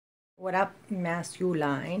What up,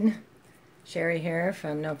 masculine? Sherry here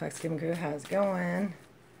from NFgC Crew. How's it going?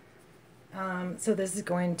 So this is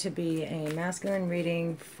going to be a masculine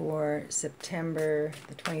reading for September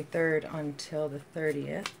the 23rd until the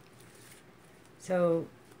 30th. So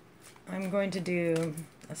I'm going to do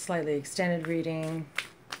a slightly extended reading.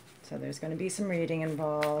 So there's going to be some reading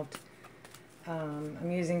involved. I'm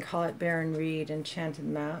using Call It Baron Reed Enchanted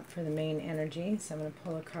Map for the main energy. So I'm going to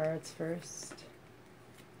pull the cards first.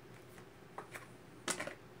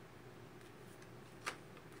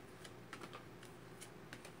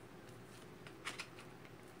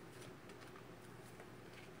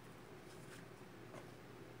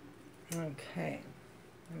 Okay,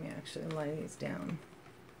 let me actually lay these down.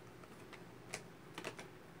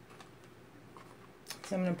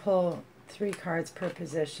 So I'm going to pull 3 cards per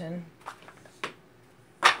position.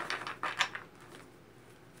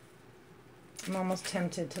 I'm almost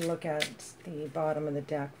tempted to look at the bottom of the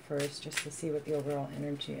deck first, just to see what the overall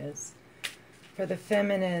energy is. For the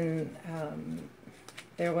feminine,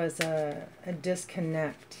 there was a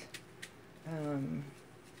disconnect,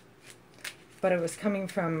 but it was coming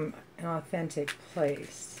from an authentic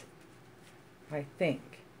place, I think,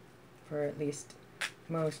 for at least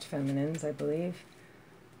most feminines, I believe.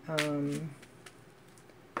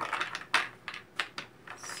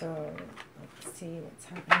 So let's see what's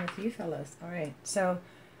happening with you fellas. All right, so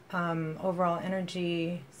overall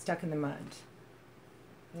energy stuck in the mud.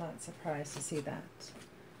 Not surprised to see that.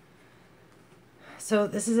 So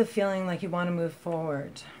this is a feeling like you want to move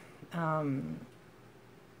forward.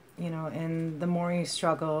 You know, and the more you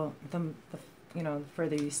struggle, the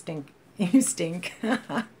further you stink. You stink. You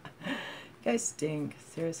guys stink,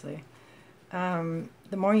 seriously. The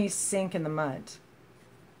more you sink in the mud.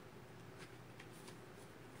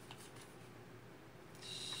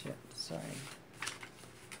 Shit, sorry.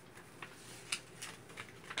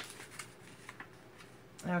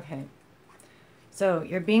 Okay. So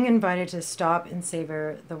you're being invited to stop and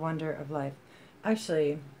savor the wonder of life.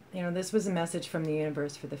 Actually, you know, this was a message from the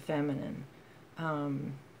universe for the feminine.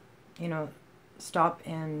 You know, stop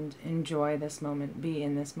and enjoy this moment. Be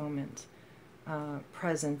in this moment.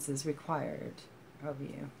 Presence is required of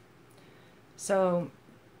you. So,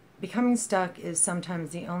 becoming stuck is sometimes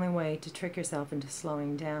the only way to trick yourself into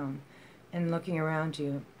slowing down and looking around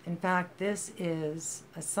you. In fact, this is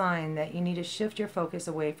a sign that you need to shift your focus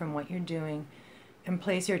away from what you're doing and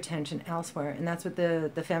place your attention elsewhere. And that's what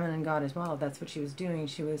the feminine got as well. That's what she was doing.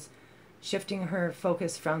 She was shifting her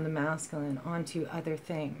focus from the masculine onto other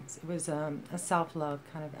things. It was a self-love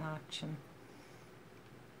kind of action.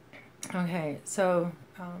 Okay, so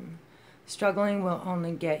struggling will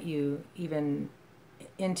only get you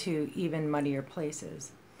into even muddier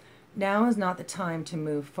places. Now is not the time to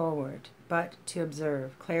move forward, but to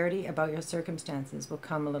observe. Clarity about your circumstances will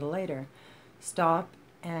come a little later. Stop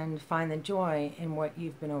and find the joy in what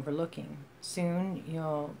you've been overlooking. Soon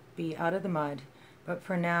you'll be out of the mud, but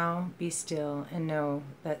for now, be still and know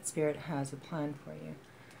that Spirit has a plan for you.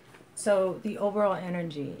 So the overall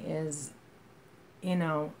energy is, you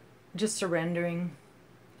know, just surrendering,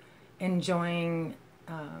 enjoying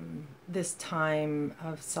this time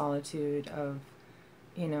of solitude, of,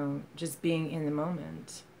 you know, just being in the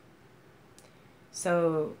moment.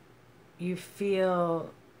 So you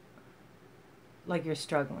feel like you're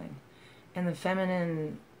struggling, and the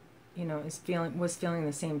feminine, you know, was feeling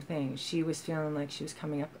the same thing. She was feeling like she was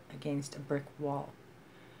coming up against a brick wall.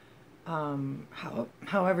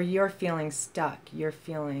 However, you're feeling stuck. You're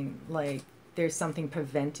feeling like there's something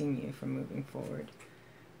preventing you from moving forward.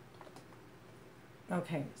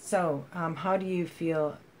 Okay, so how do you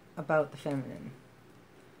feel about the feminine?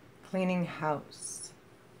 Cleaning house.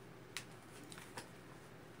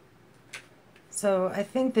 So I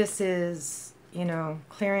think this is, you know,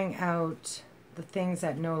 clearing out the things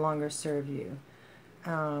that no longer serve you.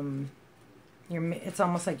 It's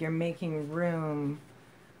almost like you're making room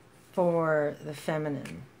for the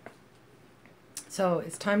feminine. So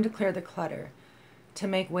it's time to clear the clutter, to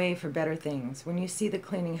make way for better things. When you see the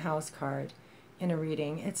cleaning house card in a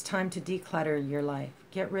reading, it's time to declutter your life.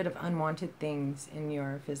 Get rid of unwanted things in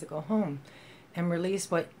your physical home and release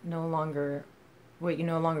what you no longer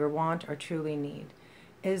want or truly need.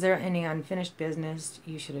 Is there any unfinished business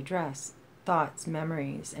you should address? Thoughts,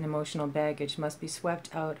 memories, and emotional baggage must be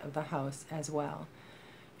swept out of the house as well.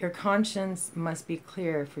 Your conscience must be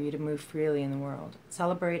clear for you to move freely in the world.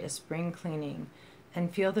 Celebrate a spring cleaning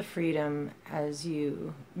and feel the freedom as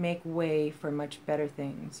you make way for much better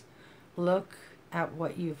things. Look at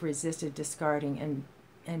what you've resisted discarding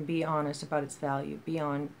and be honest about its value. Be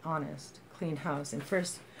honest. Clean house. And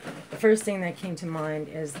the first thing that came to mind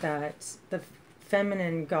is that the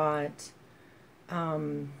feminine got,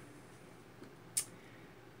 oh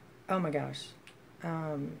my gosh,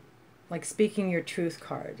 like speaking your truth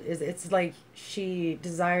card. It's like she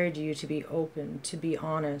desired you to be open, to be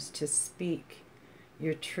honest, to speak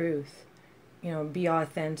your truth, you know, be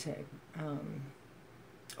authentic,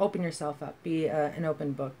 open yourself up, be an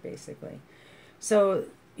open book, basically. So,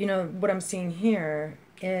 you know, what I'm seeing here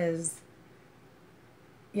is,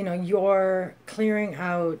 you know, you're clearing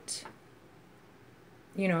out,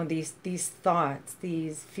 you know, these thoughts,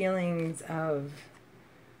 these feelings of,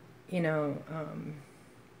 you know,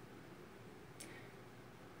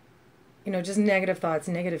 just negative thoughts,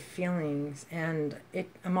 negative feelings. And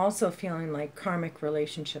I'm also feeling like karmic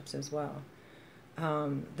relationships as well.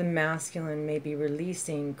 The masculine may be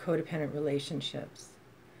releasing codependent relationships.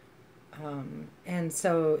 And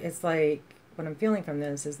so it's like, what I'm feeling from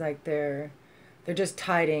this is like they're just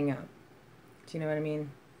tidying up. Do you know what I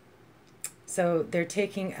mean? So they're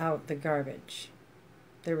taking out the garbage.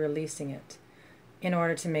 They're releasing it in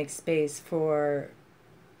order to make space for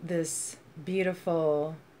this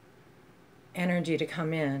beautiful energy to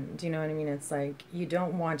come in. Do you know what I mean? It's like you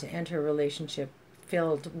don't want to enter a relationship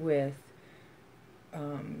filled with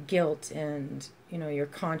guilt and, you know, your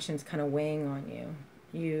conscience kind of weighing on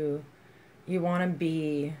you. You want to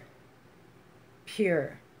be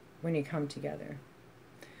pure when you come together.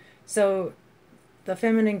 So the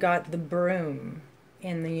feminine got the broom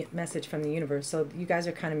in the message from the universe. So you guys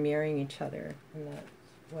are kind of mirroring each other in that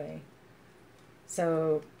way.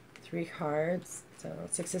 So 3 cards. So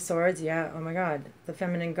 6 of Swords. Yeah, oh my God. The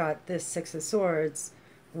feminine got this 6 of Swords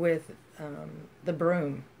with the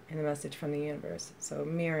broom in the message from the universe. So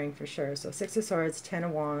mirroring for sure. So 6 of Swords, 10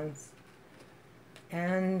 of Wands,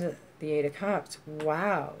 and the 8 of Cups.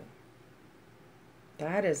 Wow.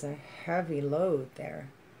 That is a heavy load there.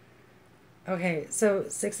 Okay, so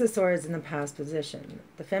 6 of Swords in the past position.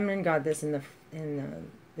 The feminine got this in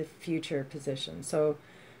the future position. So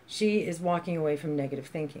she is walking away from negative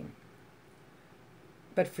thinking.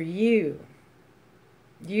 But for you,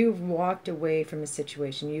 you've walked away from a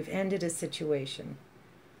situation. You've ended a situation.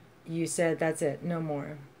 You said, that's it, no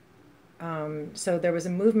more. So there was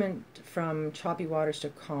a movement from choppy waters to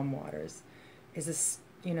calm waters. Is this,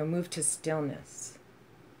 you know, move to stillness.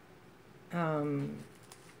 And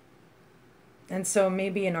so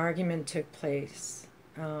maybe an argument took place,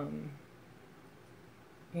 you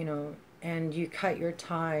know, and you cut your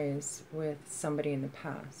ties with somebody in the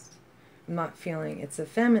past. I'm not feeling it's a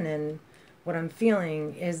feminine. What I'm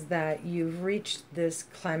feeling is that you've reached this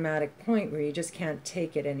climatic point where you just can't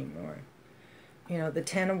take it anymore. You know, the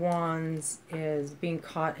 10 of Wands is being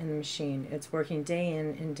caught in the machine. It's working day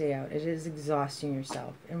in and day out. It is exhausting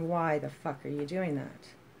yourself. And why the fuck are you doing that?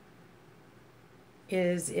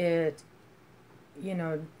 Is it, you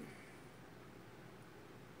know,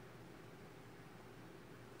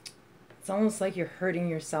 it's almost like you're hurting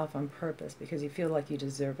yourself on purpose because you feel like you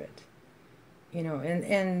deserve it. You know,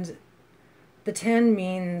 and the 10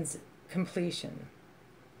 means completion.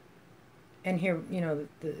 And here, you know,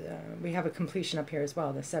 we have a completion up here as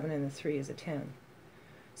well. The 7 and the 3 is a 10.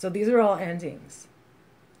 So these are all endings.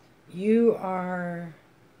 You are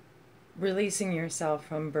releasing yourself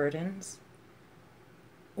from burdens,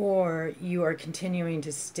 or you are continuing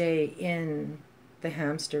to stay in the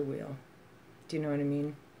hamster wheel. Do you know what I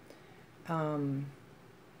mean?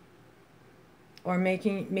 Or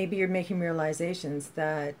maybe you're making realizations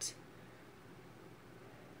that,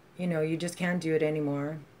 you know, you just can't do it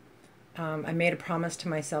anymore. I made a promise to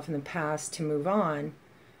myself in the past to move on,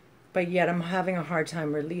 but yet I'm having a hard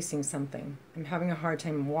time releasing something. I'm having a hard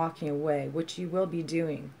time walking away, which you will be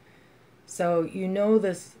doing. So you know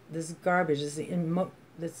this garbage,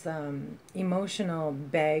 this emotional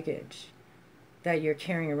baggage that you're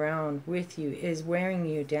carrying around with you is wearing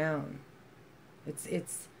you down.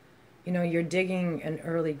 It's you know, you're digging an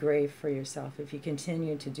early grave for yourself if you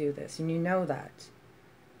continue to do this, and you know that.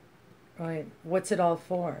 Right? What's it all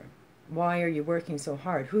for? Why are you working so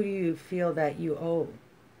hard? Who do you feel that you owe?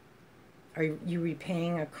 Are you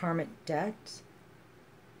repaying a karmic debt?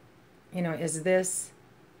 You know, is this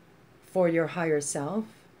for your higher self?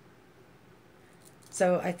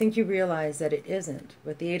 So I think you realize that it isn't.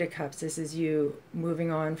 With the 8 of Cups, this is you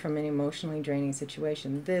moving on from an emotionally draining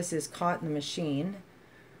situation. This is caught in the machine,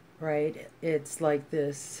 right? It's like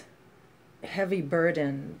this heavy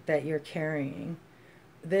burden that you're carrying.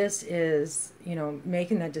 This is, you know,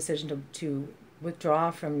 making that decision to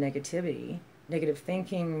withdraw from negativity, negative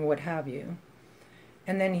thinking, what have you.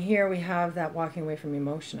 And then here we have that walking away from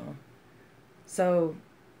emotional. So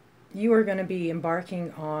you are going to be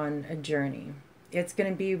embarking on a journey. It's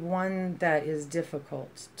going to be one that is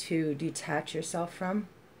difficult to detach yourself from.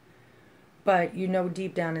 But you know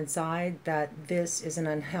deep down inside that this is an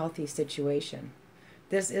unhealthy situation.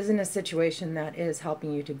 This isn't a situation that is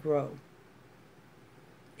helping you to grow.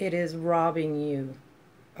 It is robbing you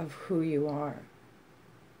of who you are.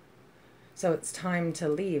 So it's time to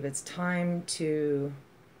leave. It's time to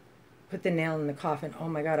put the nail in the coffin. Oh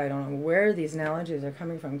my God, I don't know where these analogies are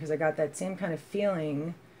coming from, because I got that same kind of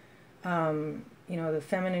feeling. You know, the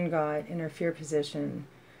feminine God in her fear position,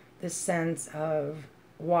 this sense of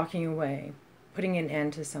walking away, putting an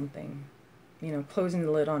end to something, you know, closing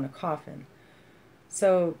the lid on a coffin.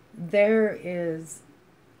 So there is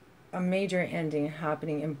a major ending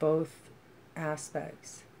happening in both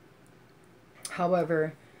aspects.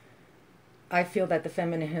 However, I feel that the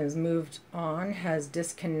feminine has moved on, has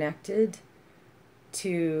disconnected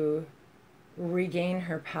to regain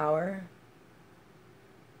her power,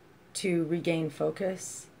 to regain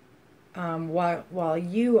focus, while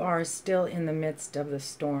you are still in the midst of the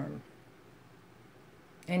storm.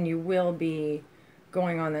 And you will be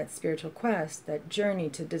going on that spiritual quest, that journey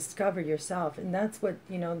to discover yourself. And that's what,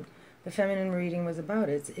 you know, the feminine reading was about.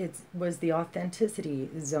 It was the authenticity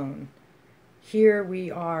zone. Here we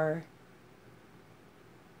are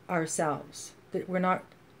ourselves. We're not,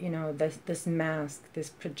 you know, this mask, this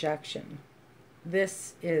projection.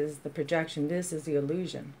 This is the projection. This is the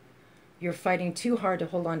illusion. You're fighting too hard to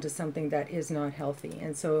hold on to something that is not healthy.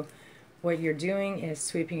 And so what you're doing is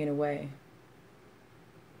sweeping it away,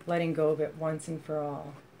 letting go of it once and for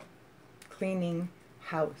all, cleaning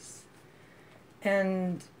house.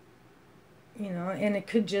 And, you know, and it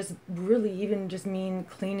could just really even just mean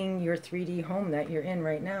cleaning your 3D home that you're in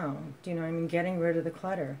right now. Do you know what I mean? Getting rid of the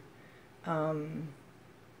clutter,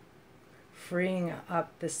 freeing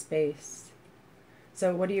up the space.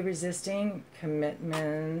 So what are you resisting?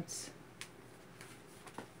 Commitment.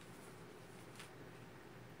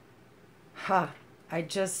 I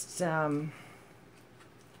just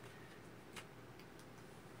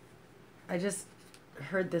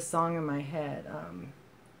heard this song in my head.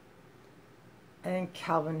 I think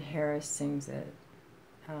Calvin Harris sings it.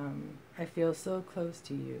 I feel so close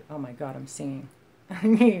to you. Oh my God, I'm singing.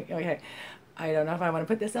 Okay, I don't know if I want to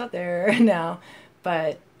put this out there now,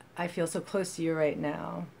 but I feel so close to you right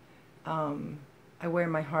now. I wear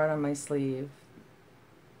my heart on my sleeve.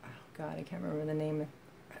 Oh God, I can't remember the name.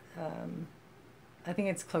 I think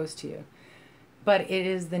it's Close to You. But it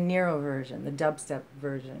is the Nero version, the dubstep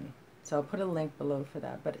version. So I'll put a link below for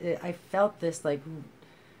that. But I felt this like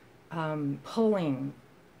pulling,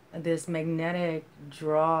 this magnetic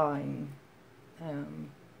drawing,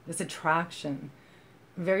 this attraction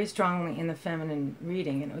very strongly in the feminine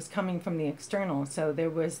reading. And it was coming from the external. So there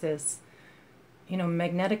was this, you know,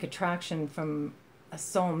 magnetic attraction from a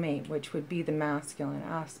soulmate, which would be the masculine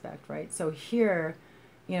aspect, right? So here,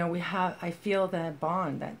 you know, I feel that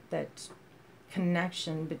bond, that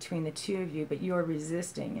connection between the two of you, but you're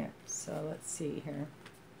resisting it. So let's see here.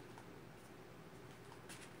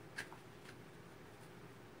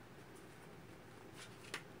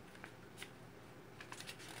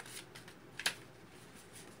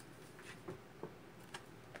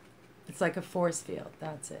 It's like a force field.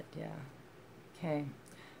 That's it. Yeah. Okay.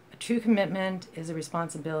 A true commitment is a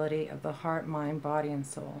responsibility of the heart, mind, body, and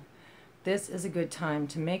soul. This is a good time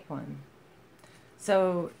to make one.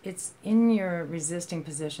 So it's in your resisting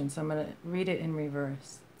position. So I'm going to read it in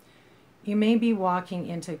reverse. You may be walking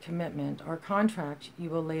into a commitment or contract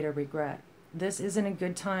you will later regret. This isn't a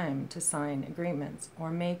good time to sign agreements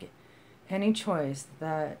or make any choice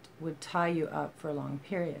that would tie you up for a long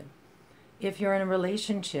period. If you're in a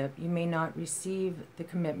relationship, you may not receive the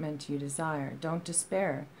commitment you desire. Don't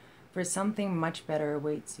despair, for something much better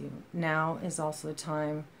awaits you. Now is also the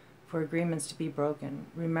time for agreements to be broken.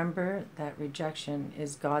 Remember that rejection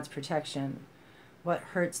is God's protection. What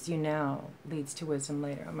hurts you now leads to wisdom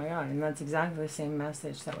later. Oh my God, and that's exactly the same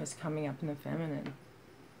message that was coming up in the feminine.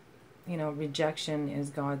 You know, rejection is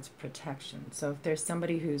God's protection. So if there's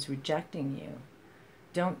somebody who's rejecting you,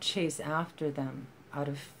 don't chase after them out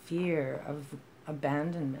of fear of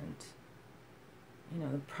abandonment. You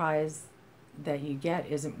know, the prize that you get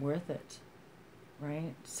isn't worth it,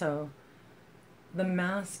 right? So the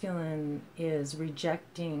masculine is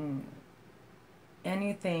rejecting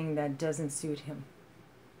anything that doesn't suit him.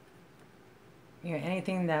 You know,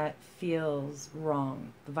 anything that feels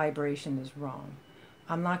wrong. The vibration is wrong.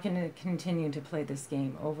 I'm not going to continue to play this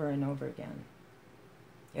game over and over again.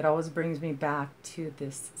 It always brings me back to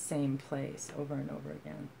this same place over and over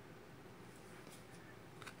again.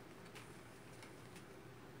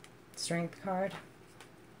 Strength card.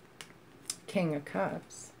 King of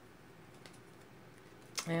Cups.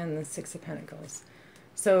 and the Six of Pentacles.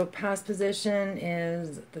 So past position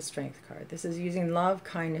is the Strength card. This is using love,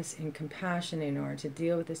 kindness, and compassion in order to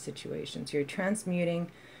deal with the situation. So you're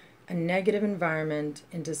transmuting a negative environment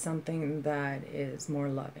into something that is more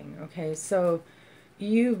loving. Okay, so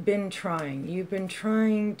you've been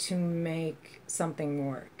trying to make something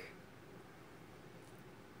work.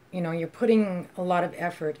 You know, you're putting a lot of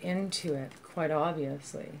effort into it, quite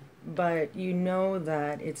obviously, but you know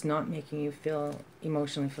that it's not making you feel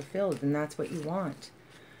emotionally fulfilled, and that's what you want.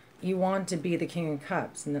 You want to be the King of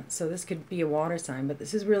Cups, and so this could be a water sign, but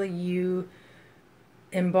this is really you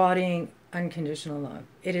embodying unconditional love.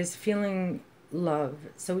 It is feeling love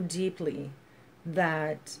so deeply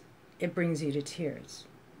that it brings you to tears.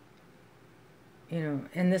 You know,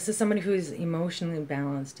 and this is somebody who is emotionally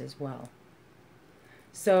balanced as well.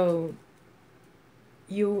 So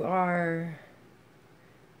you are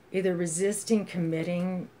either resisting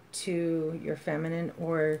committing to your feminine,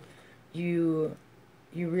 or you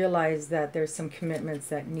realize that there's some commitments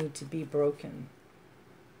that need to be broken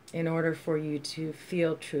in order for you to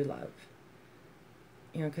feel true love.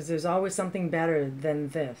 You know, because there's always something better than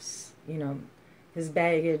this. You know, this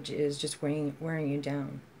baggage is just wearing you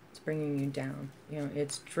down. It's bringing you down. You know,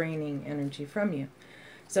 it's draining energy from you.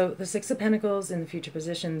 So the Six of Pentacles in the future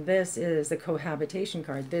position, this is the cohabitation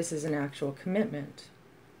card. This is an actual commitment.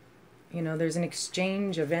 You know, there's an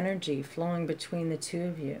exchange of energy flowing between the two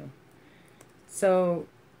of you. So,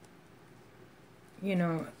 you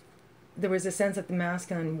know, there was a sense that the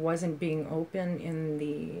masculine wasn't being open in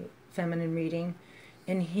the feminine reading.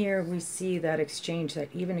 And here we see that exchange, that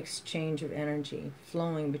even exchange of energy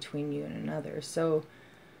flowing between you and another. So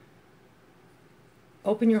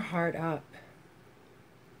open your heart up.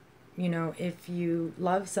 You know, if you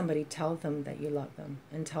love somebody, tell them that you love them,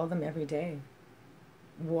 and tell them every day.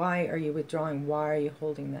 Why are you withdrawing? Why are you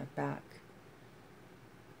holding that back?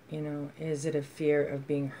 You know, is it a fear of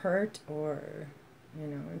being hurt, or, you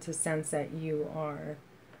know, it's a sense that you are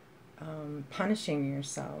punishing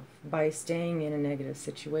yourself by staying in a negative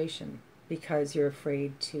situation because you're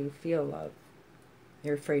afraid to feel love.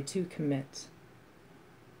 You're afraid to commit.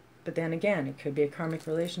 But then again, it could be a karmic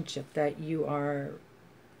relationship that you are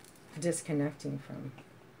disconnecting from.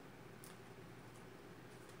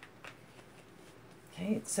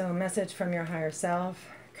 Okay, so a message from your higher self.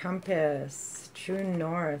 Compass, true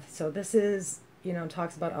north. So this is, you know,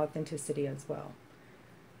 talks about authenticity as well.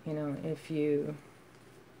 You know, if you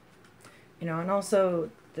know, and also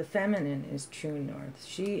the feminine is true north.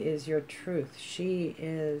 She is your truth. She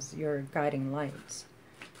is your guiding light,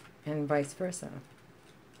 and vice versa.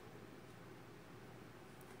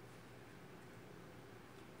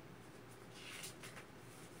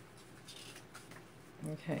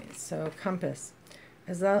 Okay, so compass.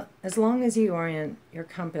 As long as you orient your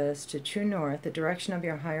compass to true north, the direction of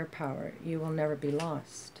your higher power, you will never be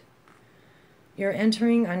lost. You're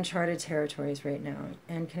entering uncharted territories right now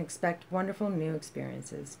and can expect wonderful new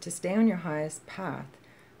experiences. To stay on your highest path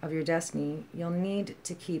of your destiny, you'll need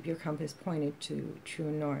to keep your compass pointed to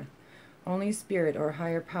true north. Only spirit or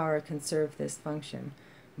higher power can serve this function.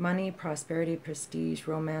 Money, prosperity, prestige,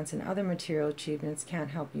 romance, and other material achievements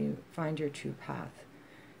can't help you find your true path.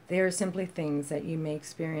 They are simply things that you may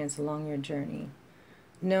experience along your journey.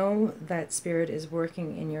 Know that spirit is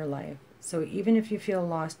working in your life, so even if you feel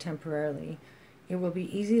lost temporarily, it will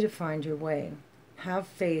be easy to find your way. Have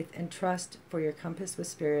faith and trust, for your compass with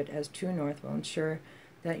spirit as true north will ensure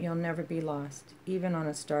that you'll never be lost, even on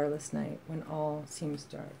a starless night when all seems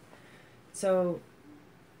dark. So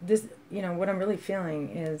this, you know, what I'm really feeling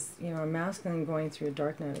is, you know, a masculine going through a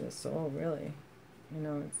dark night of the soul, really. You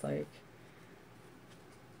know, it's like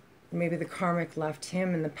maybe the karmic left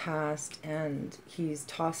him in the past, and he's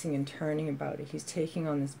tossing and turning about it. He's taking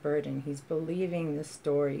on this burden. He's believing the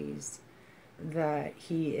stories that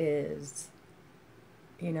he is,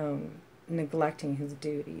 you know, neglecting his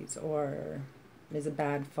duties, or is a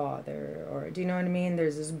bad father, or, do you know what I mean?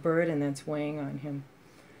 There's this burden that's weighing on him.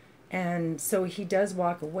 And so he does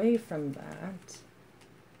walk away from that.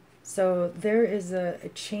 So there is a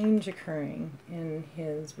change occurring in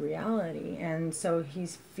his reality. And so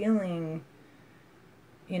he's feeling,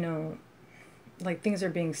 you know, like things are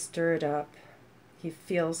being stirred up. He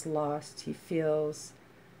feels lost. He feels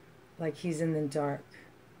like he's in the dark,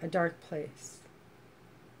 a dark place.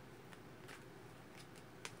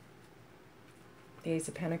 The Ace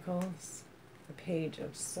of Pentacles, the Page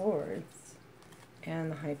of Swords,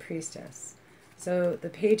 and the High Priestess. So the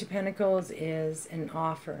Page of Pentacles is an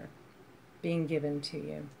offer being given to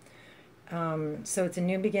you. So it's a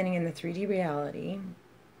new beginning in the 3D reality.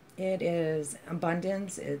 It is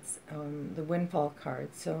abundance. It's the windfall card.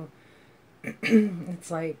 So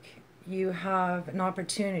It's like you have an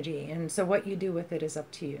opportunity, and so what you do with it is up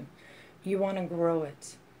to you. You want to grow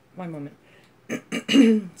it. One moment.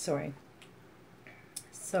 Sorry.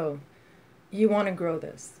 So you want to grow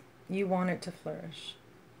this. You want it to flourish.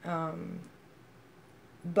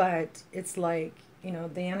 But it's like,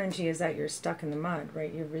 the energy is that you're stuck in the mud,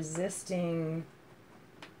 right? You're resisting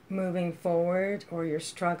moving forward, or you're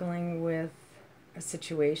struggling with a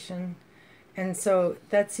situation. And so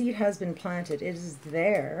that seed has been planted. It is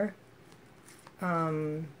there.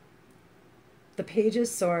 The Page of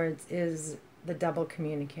Swords is the double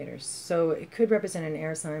communicator. So it could represent an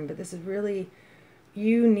air sign, but this is really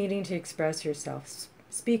you needing to express yourself.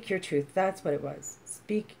 Speak your truth. That's what it was.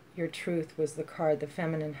 Speak your truth was the card the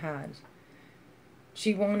feminine had.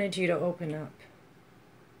 She wanted you to open up.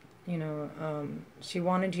 She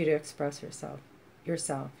wanted you to express yourself.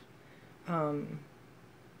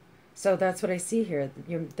 So that's what I see here.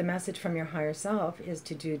 The message from your higher self is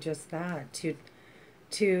to do just that,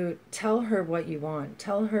 to tell her what you want,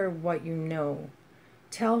 tell her what you know,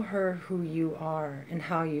 tell her who you are and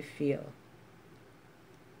how you feel.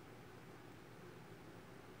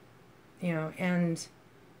 And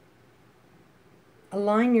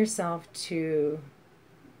align yourself to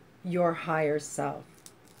your higher self.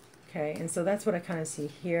 Okay, and so that's what I kind of see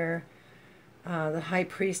here. The High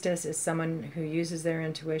Priestess is someone who uses their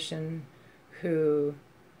intuition, who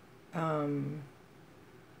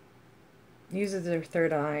uses their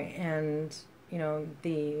third eye, and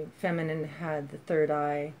the feminine had the third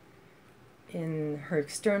eye in her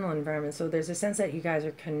external environment. So there's a sense that you guys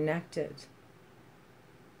are connected.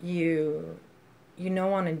 You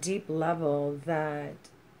know on a deep level that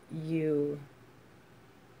you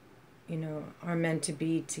are meant to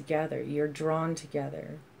be together. You're drawn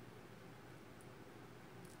together.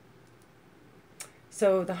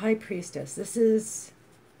 So the High Priestess, this is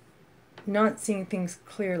not seeing things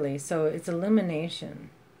clearly. So it's elimination.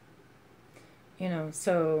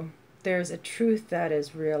 So there's a truth that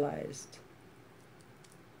is realized.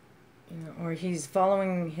 Or he's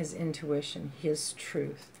following his intuition, his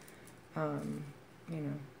truth.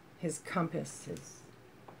 His compass, his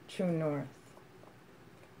true north.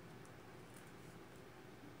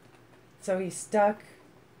 So he's stuck,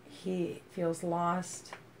 he feels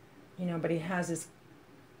lost, but he has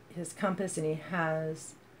his compass, and he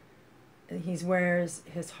wears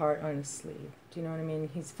his heart on his sleeve. Do you know what I mean?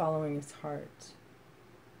 He's following his heart.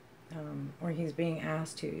 Or he's being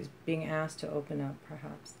asked to open up,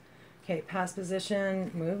 perhaps. Okay, past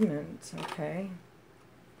position, movement, okay.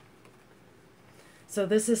 So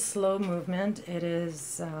this is slow movement. It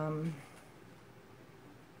is,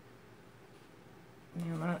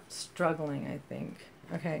 not struggling, I think.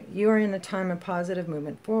 Okay, you are in a time of positive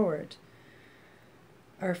movement forward,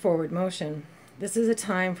 or forward motion. This is a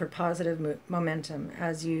time for positive momentum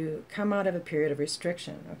as you come out of a period of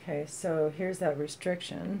restriction. Okay, so here's that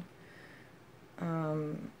restriction.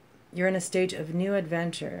 You're in a stage of new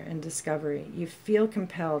adventure and discovery. You feel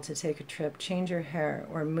compelled to take a trip, change your hair,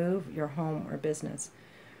 or move your home or business.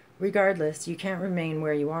 Regardless, you can't remain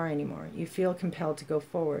where you are anymore. You feel compelled to go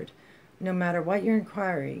forward. No matter what your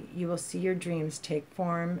inquiry, you will see your dreams take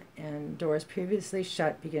form and doors previously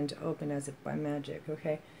shut begin to open as if by magic,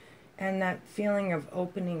 okay? And that feeling of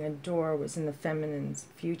opening a door was in the feminine's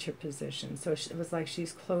future position. So it was like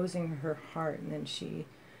she's closing her heart, and then she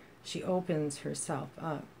opens herself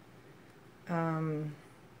up.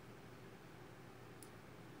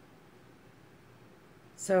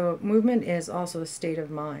 So movement is also a state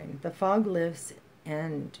of mind. The fog lifts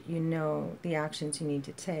and you know the actions you need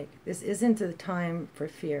to take. This isn't the time for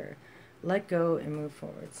fear. Let go and move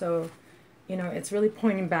forward. So, it's really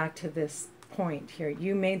pointing back to this point here.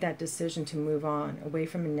 You made that decision to move on away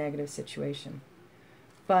from a negative situation.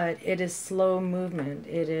 But it is slow movement.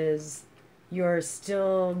 It is, you're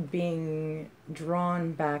still being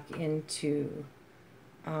drawn back into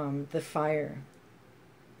the fire.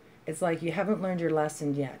 It's like you haven't learned your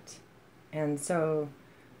lesson yet. And so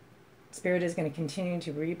Spirit is going to continue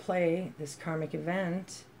to replay this karmic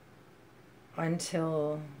event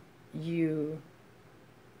until you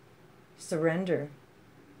surrender,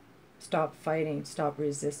 stop fighting, stop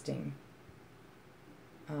resisting.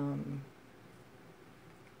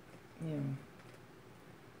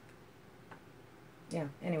 Yeah,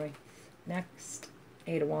 anyway, next,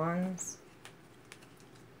 Eight of Wands,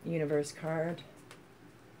 Universe card,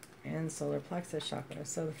 and solar plexus chakra.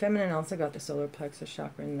 So the feminine also got the solar plexus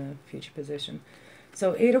chakra in the future position.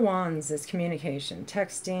 So Eight of Wands is communication,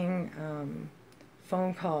 texting,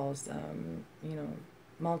 phone calls,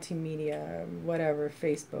 multimedia, whatever,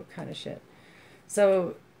 Facebook kind of shit.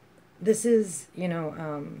 So this is,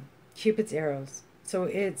 Cupid's arrows. So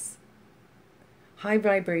it's high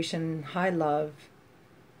vibration, high love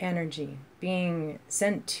energy being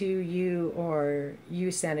sent to you or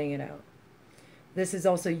you sending it out. This is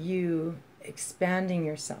also you expanding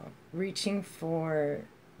yourself, reaching for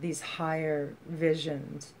these higher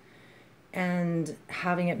visions and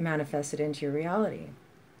having it manifested into your reality.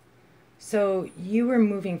 So you were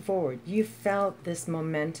moving forward. You felt this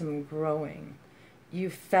momentum growing. You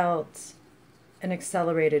felt an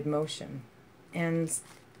accelerated motion and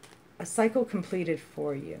a cycle completed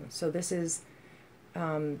for you. So this is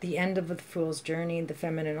the end of the Fool's journey. The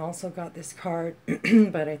feminine also got this card,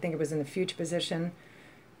 but I think it was in the future position.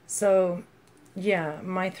 So yeah,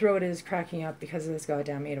 my throat is cracking up because of this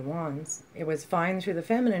goddamn Eight of Wands. It was fine through the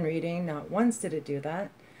feminine reading. Not once did it do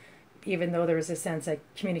that. Even though there was a sense that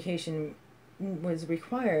communication was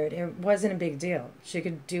required, it wasn't a big deal. She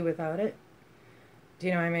could do without it. Do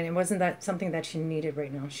you know what I mean? It wasn't that something that she needed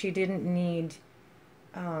right now. She didn't need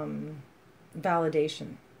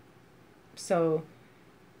validation. So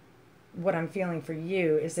what I'm feeling for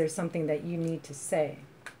you is there's something that you need to say,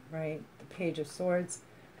 right? The Page of Swords.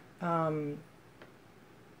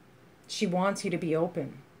 She wants you to be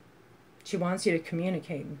open. She wants you to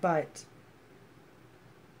communicate, but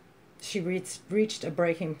she reached a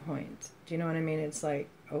breaking point. Do you know what I mean? It's like,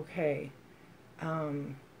 okay,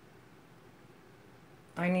 I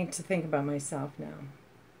need to think about myself now.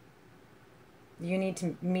 You need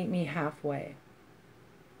to meet me halfway.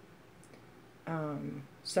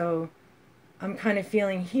 So I'm kind of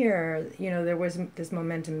feeling here, you know, there was this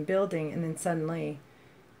momentum building, and then suddenly,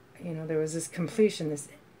 you know, there was this completion, this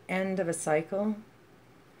end of a cycle.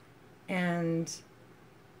 And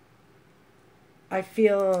I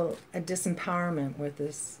feel a disempowerment with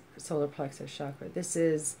this solar plexus chakra. This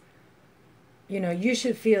is, you know, you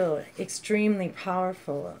should feel extremely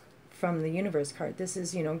powerful from the universe card. This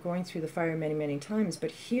is, you know, going through the fire many, many times.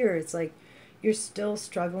 But here it's like you're still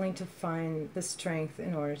struggling to find the strength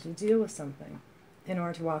in order to deal with something, in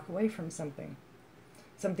order to walk away from something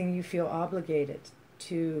you feel obligated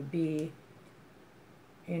to be,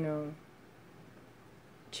 you know,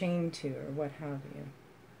 chained to or what have you.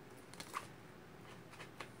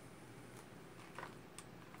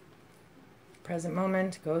 Present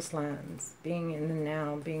moment, ghost lands, being in the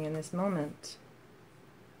now, being in this moment.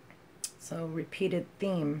 So repeated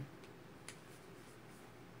theme.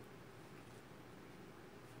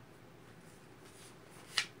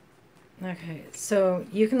 Okay, so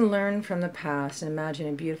you can learn from the past and imagine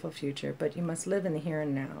a beautiful future, but you must live in the here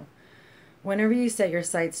and now. Whenever you set your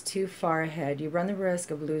sights too far ahead, you run the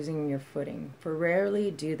risk of losing your footing, for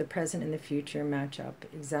rarely do the present and the future match up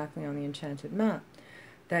exactly on the enchanted map.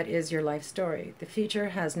 That is your life story. The future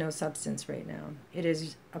has no substance right now. It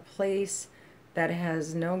is a place that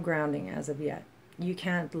has no grounding as of yet. You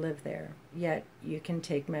can't live there, yet you can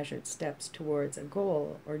take measured steps towards a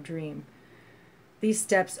goal or dream. These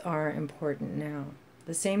steps are important now.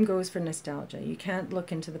 The same goes for nostalgia. You can't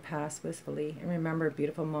look into the past wistfully and remember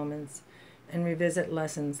beautiful moments and revisit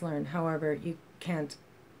lessons learned. However, you can't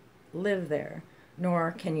live there,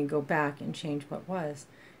 nor can you go back and change what was.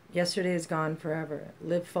 Yesterday is gone forever.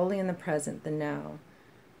 Live fully in the present. The now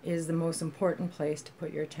is the most important place to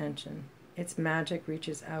put your attention. Its magic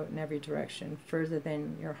reaches out in every direction, further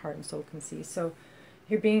than your heart and soul can see. So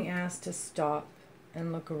you're being asked to stop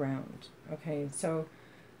and look around. Okay, so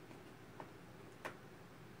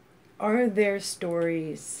are there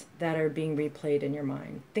stories that are being replayed in your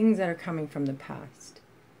mind? Things that are coming from the past?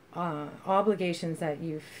 Obligations that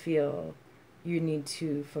you feel you need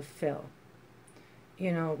to fulfill?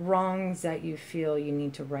 You know, wrongs that you feel you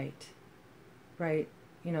need to right?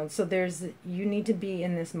 You know, so there's, you need to be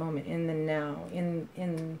in this moment, in the now,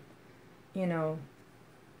 in you know,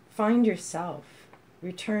 find yourself,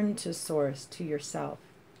 return to source, to yourself.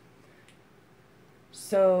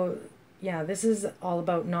 So yeah, this is all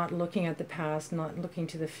about not looking at the past, not looking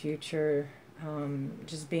to the future,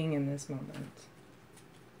 just being in this moment.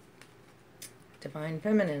 Divine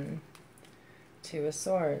Feminine, Two of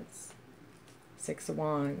Swords, Six of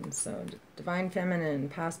Wands. So Divine Feminine,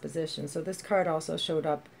 past position. So this card also showed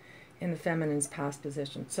up in the feminine's past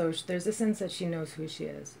position. So there's a sense that she knows who she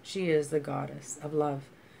is. She is the goddess of love.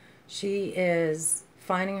 She is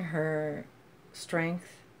finding her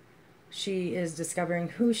strength. She is discovering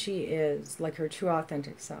who she is, like her true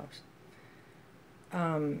authentic self.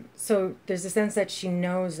 So there's a sense that she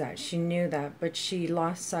knows that, she knew that, but she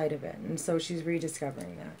lost sight of it. And so she's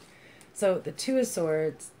rediscovering that. So the Two of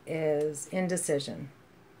Swords is indecision.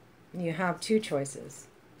 You have two choices.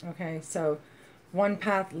 Okay, so one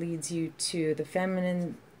path leads you to the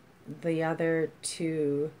feminine, the other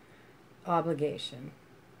to obligation.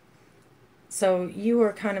 So you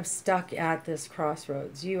are kind of stuck at this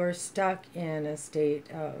crossroads. You are stuck in a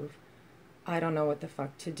state of, I don't know what the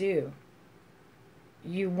fuck to do.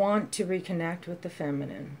 You want to reconnect with the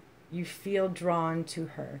feminine. You feel drawn to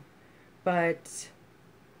her, but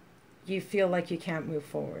you feel like you can't move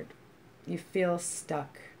forward. You feel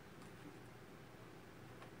stuck.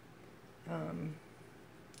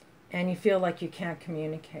 And you feel like you can't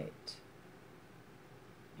communicate.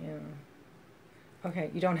 Yeah.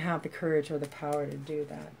 Okay, you don't have the courage or the power to do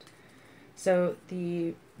that. So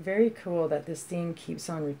very cool that this theme keeps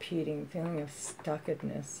on repeating, feeling of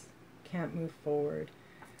stuckedness, can't move forward.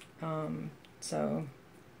 So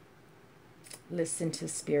listen to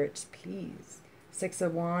spirits, please. Six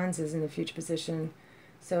of Wands is in the future position.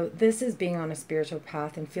 So this is being on a spiritual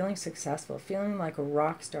path and feeling successful, feeling like a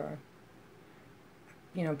rock star.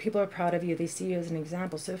 You know, people are proud of you. They see you as an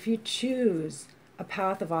example. So if you choose a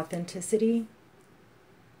path of authenticity,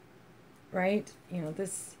 right? You know,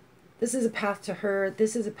 this is a path to her.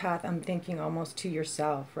 This is a path, I'm thinking, almost to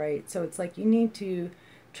yourself, right? So it's like you need to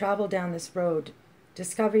travel down this road,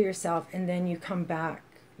 discover yourself, and then you come back.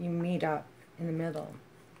 You meet up in the middle.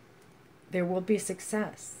 There will be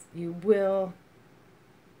success. You will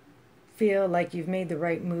feel like you've made the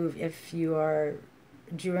right move if you are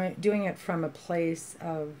doing it from a place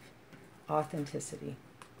of authenticity,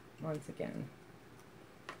 once again.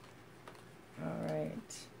 All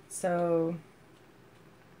right. So,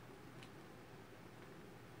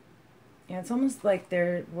 yeah, it's almost like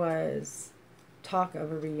there was talk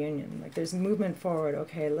of a reunion. Like there's movement forward.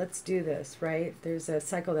 Okay, let's do this, right? There's a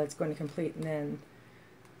cycle that's going to complete, and then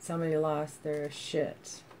somebody lost their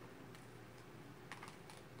shit.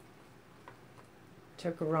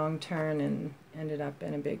 Took a wrong turn and ended up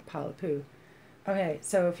in a big pile of poo. Okay,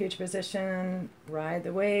 so future position, ride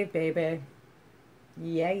the wave, baby.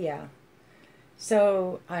 Yeah, yeah.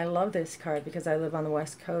 So I love this card because I live on the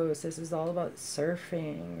West Coast. This is all about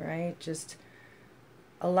surfing, right? Just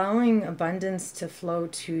allowing abundance to flow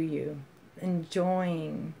to you,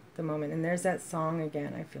 enjoying the moment. And there's that song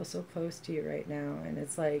again, I feel so close to you right now. And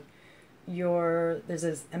it's like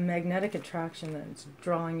there's a magnetic attraction that's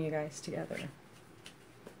drawing you guys together.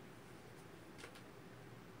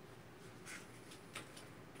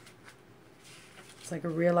 It's like a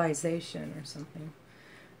realization or something.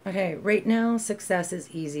 Okay, right now, success is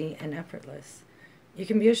easy and effortless. You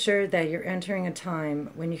can be assured that you're entering a time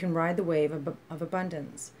when you can ride the wave of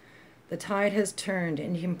abundance. The tide has turned,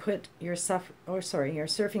 and you can put your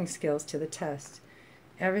surfing skills to the test.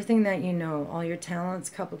 Everything that you know, all your talents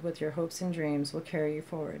coupled with your hopes and dreams, will carry you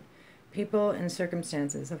forward. People and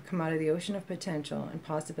circumstances have come out of the ocean of potential and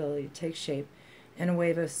possibility to take shape in a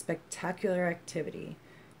wave of spectacular activity.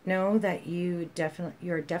 Know that you're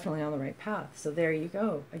definitely on the right path. So there you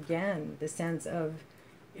go. Again, the sense of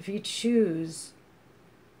if you choose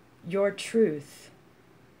your truth,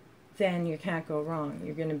 then you can't go wrong.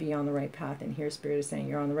 You're going to be on the right path. And here Spirit is saying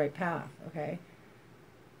you're on the right path, okay?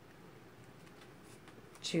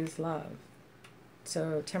 Choose love.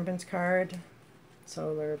 So Temperance card,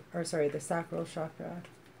 the sacral chakra,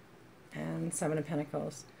 and Seven of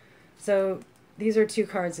Pentacles. So these are two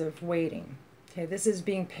cards of waiting. Okay, this is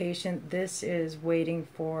being patient. This is waiting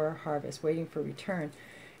for harvest, waiting for return.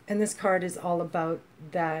 And this card is all about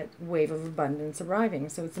that wave of abundance arriving.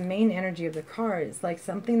 So it's the main energy of the card. It's like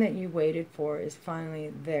something that you waited for is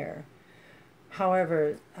finally there.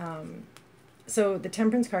 However, so the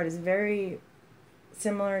Temperance card is very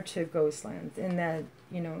similar to Ghostlands in that,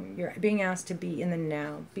 you know, you're being asked to be in the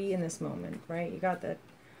now, be in this moment, right? You got the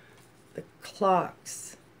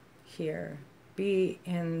clocks here. Be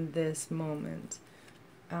in this moment.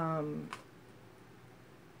 You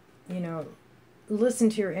know, listen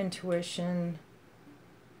to your intuition.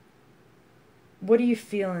 What do you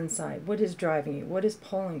feel inside? What is driving you? What is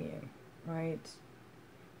pulling you, right?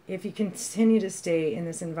 If you continue to stay in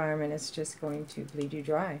this environment, it's just going to bleed you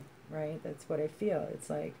dry, right? That's what I feel. It's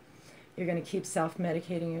like you're going to keep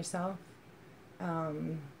self-medicating yourself.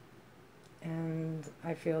 And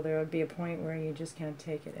I feel there would be a point where you just can't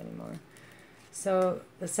take it anymore. So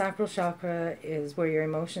the sacral chakra is where your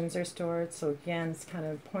emotions are stored. So again, it's kind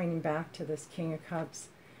of pointing back to this King of Cups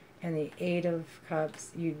and the Eight of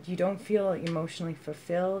Cups. You don't feel emotionally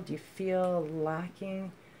fulfilled. You feel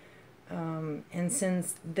lacking. And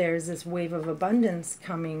since there's this wave of abundance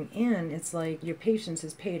coming in, it's like your patience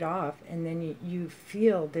is paid off. And then you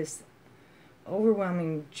feel this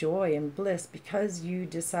overwhelming joy and bliss because you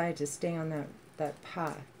decide to stay on that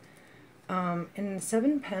path. In the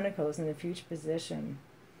Seven of Pentacles in the future position,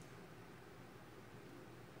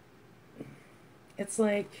 it's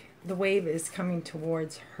like the wave is coming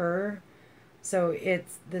towards her. So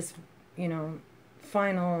it's this, you know,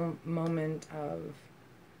 final moment of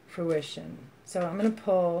fruition. So I'm going to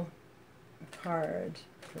pull a card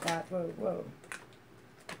for that. Whoa, whoa.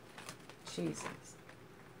 Jesus.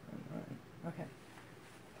 Okay.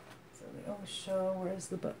 So the Osho, where's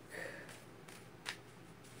the book?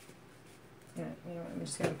 Yeah, you know what, I'm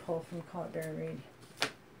just going to pull from Call It Dare and Read.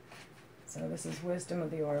 So this is Wisdom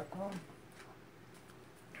of the Oracle.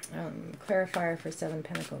 Clarifier for 7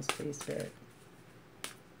 Pentacles, please, Spirit.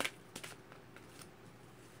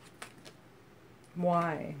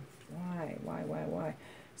 Why? Why?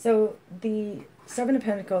 So the 7 of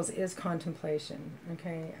Pentacles is contemplation,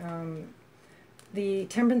 okay? The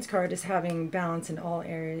Temperance card is having balance in all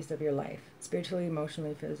areas of your life, spiritually,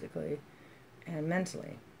 emotionally, physically, and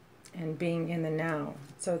mentally, and being in the now.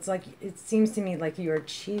 So it's like, it seems to me like you're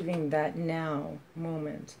achieving that now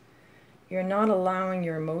moment. You're not allowing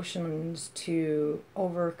your emotions to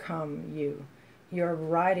overcome you. You're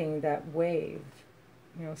riding that wave,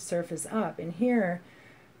 you know, surface up. And here,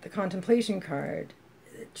 the contemplation card,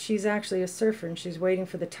 she's actually a surfer and she's waiting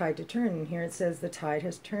for the tide to turn. And here it says the tide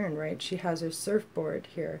has turned, right? She has her surfboard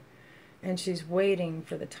here and she's waiting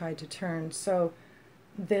for the tide to turn. So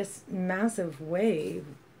this massive wave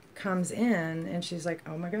comes in and she's like,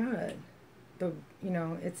 oh my God, you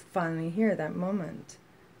know, it's finally here, that moment.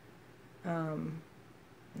 And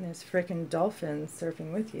there's frickin' dolphins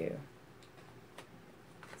surfing with you.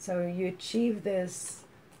 So you achieve this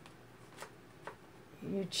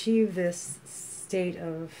state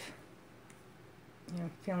of, you know,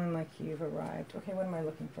 feeling like you've arrived. Okay, what am I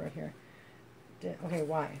looking for here? Okay,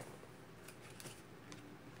 why?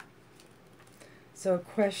 So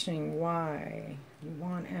questioning why, you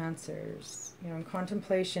want answers. You know, and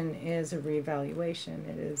contemplation is a reevaluation.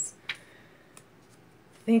 It is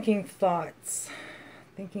thinking thoughts,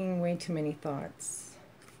 thinking way too many thoughts.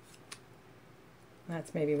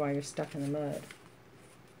 That's maybe why you're stuck in the mud.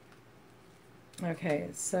 Okay,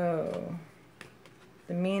 so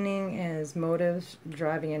the meaning is motives,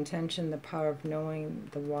 driving intention, the power of knowing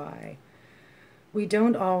the why. We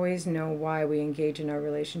don't always know why we engage in our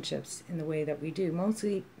relationships in the way that we do,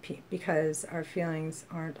 mostly because our feelings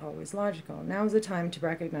aren't always logical. Now is the time to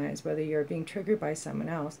recognize whether you're being triggered by someone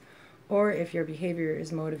else or if your behavior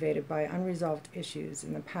is motivated by unresolved issues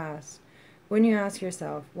in the past. When you ask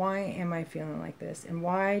yourself, why am I feeling like this? And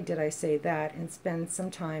why did I say that? And spend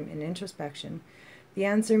some time in introspection, the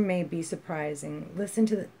answer may be surprising. Listen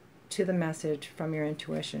to the message from your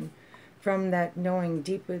intuition, from that knowing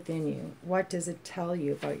deep within you. What does it tell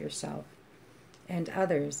you about yourself and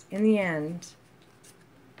others? In the end,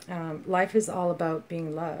 life is all about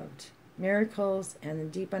being loved. Miracles and the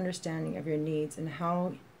deep understanding of your needs and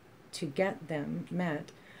how to get them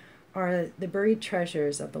met are the buried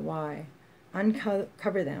treasures of the why.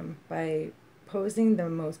 Uncover them by posing the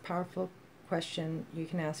most powerful question you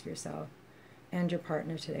can ask yourself and your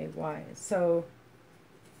partner today. Why? So,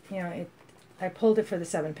 you know, I pulled it for the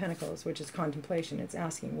 7 Pentacles, which is contemplation. It's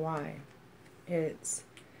asking why. It's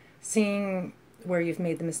seeing where you've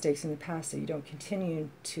made the mistakes in the past so you don't continue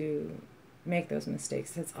to make those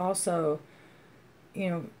mistakes. It's also, you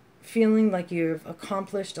know, feeling like you've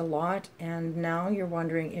accomplished a lot and now you're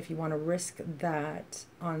wondering if you want to risk that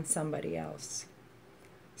on somebody else.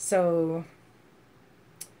 So,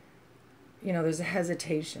 you know, there's a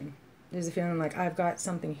hesitation. There's a feeling like I've got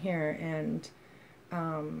something here and,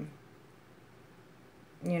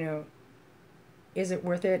 you know, is it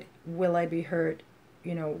worth it? Will I be hurt?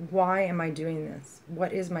 You know, why am I doing this?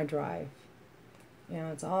 What is my drive? You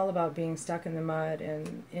know, it's all about being stuck in the mud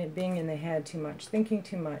and being in the head too much, thinking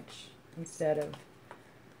too much instead of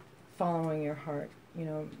following your heart, you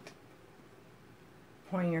know,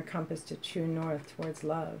 pointing your compass to true north towards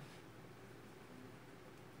love.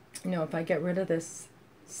 You know, if I get rid of this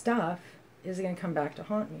stuff, is it going to come back to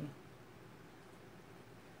haunt me?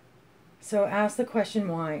 So ask the question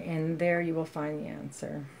why, and there you will find the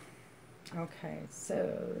answer. Okay,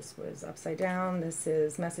 so this was upside down. This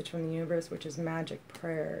is Message from the Universe, which is Magic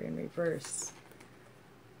Prayer in reverse.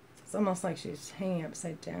 It's almost like she's hanging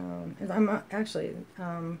upside down. And I'm actually,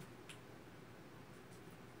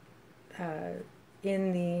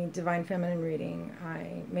 in the Divine Feminine reading,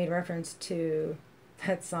 I made reference to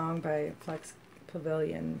that song by Flex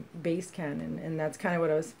Pavilion, Bass Cannon, and that's kind of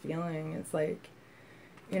what I was feeling. It's like,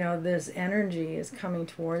 you know, this energy is coming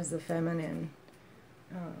towards the feminine.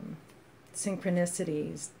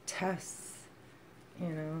 Synchronicities, tests, you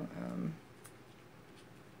know,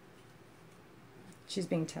 she's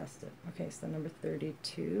being tested. Okay, so number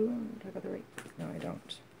 32, do I got the right? No, I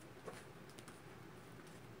don't.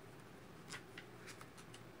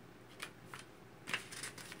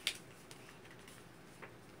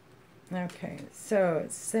 Okay, so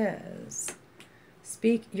it says,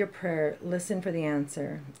 speak your prayer, listen for the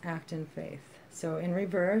answer, act in faith. So in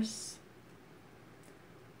reverse,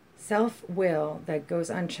 self-will that goes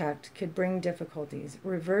unchecked could bring difficulties.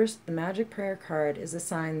 Reversed, the magic prayer card is a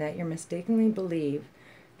sign that you mistakenly believe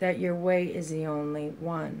that your way is the only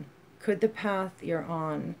one. Could the path you're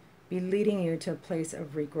on be leading you to a place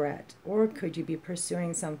of regret, or could you be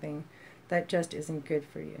pursuing something that just isn't good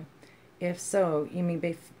for you? If so, you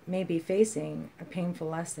may be facing a painful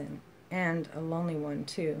lesson, and a lonely one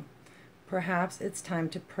too. Perhaps it's time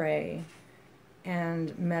to pray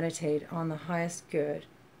and meditate on the highest good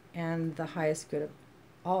and the highest good of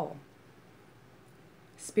all.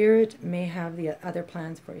 Spirit may have the other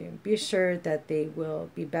plans for you. Be assured that they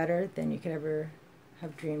will be better than you could ever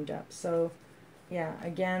have dreamed up. So, yeah,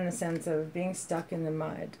 again, the sense of being stuck in the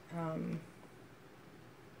mud,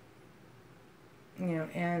 you know,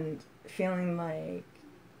 and feeling like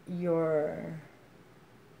you're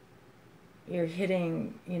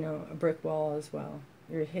hitting, you know, a brick wall as well.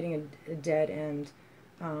 You're hitting a dead end.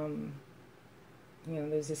 You know,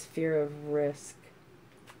 there's this fear of risk.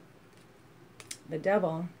 The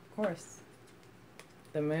devil, of course.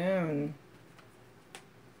 The moon.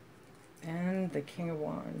 And the King of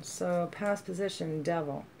Wands. So, past position,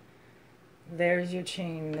 devil. There's your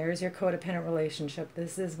chain. There's your codependent relationship.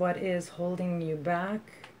 This is what is holding you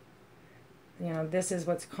back. You know, this is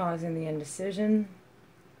what's causing the indecision.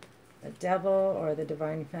 The devil or the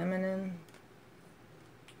divine feminine.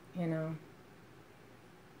 You know.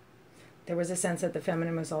 There was a sense that the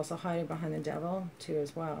feminine was also hiding behind the devil, too,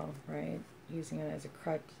 as well, right? Using it as a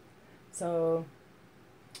crutch. So,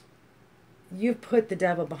 you've put the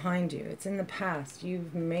devil behind you. It's in the past.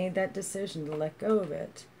 You've made that decision to let go of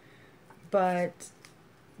it. But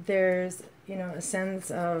there's, you know, a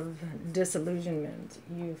sense of disillusionment.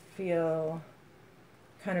 You feel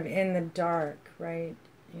kind of in the dark, right?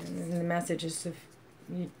 And the message is to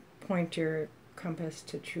you point your compass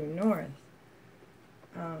to true north.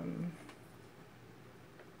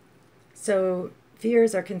 So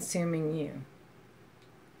fears are consuming you.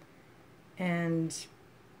 And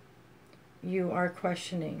you are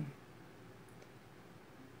questioning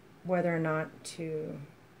whether or not to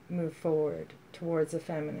move forward towards the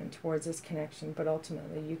feminine, towards this connection, but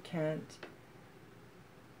ultimately you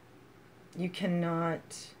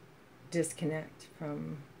cannot disconnect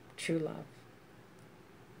from true love.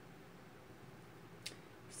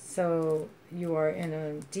 So you are in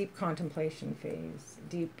a deep contemplation phase,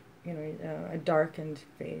 a darkened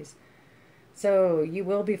phase. So you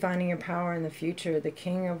will be finding your power in the future, the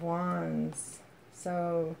King of Wands.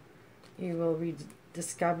 So you will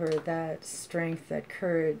rediscover that strength, that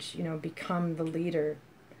courage, become the leader.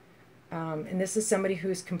 And this is somebody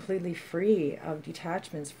who's completely free of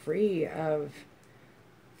detachments, free of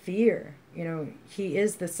fear. He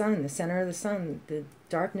is the sun, the center of the sun. The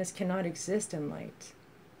darkness cannot exist in light.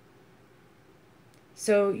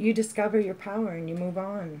 So you discover your power and you move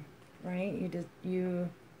on, right? You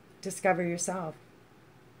discover yourself.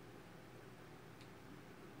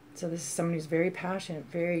 So this is someone who's very passionate,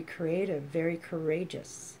 very creative, very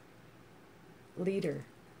courageous leader.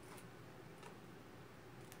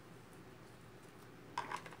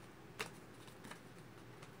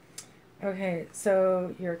 Okay,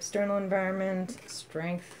 so your external environment,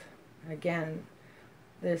 strength, again,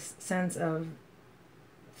 this sense of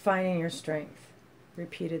finding your strength,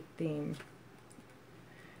 repeated theme.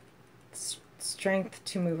 Strength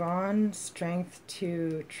to move on, strength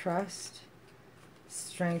to trust,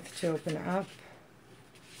 strength to open up,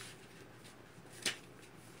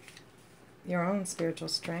 your own spiritual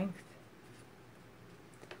strength.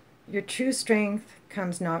 Your true strength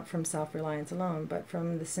comes not from self-reliance alone, but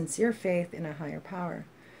from the sincere faith in a higher power.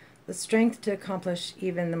 The strength to accomplish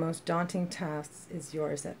even the most daunting tasks is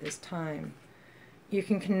yours at this time. You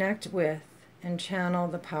can connect with and channel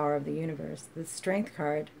the power of the universe. The strength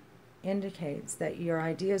card indicates that your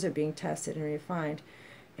ideas are being tested and refined,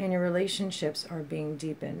 and your relationships are being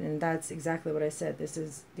deepened. And that's exactly what I said. This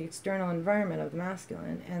is the external environment of the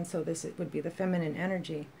masculine, and so this would be the feminine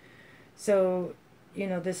energy. So,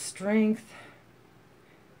 this strength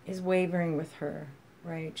is wavering with her,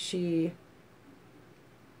 right?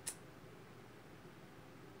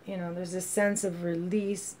 There's a sense of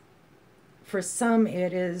release. For some,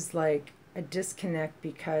 it is like a disconnect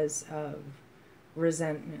because of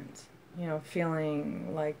resentment,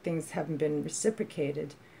 feeling like things haven't been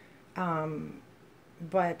reciprocated.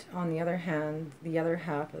 But on the other hand, the other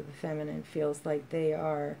half of the feminine feels like they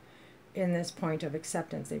are in this point of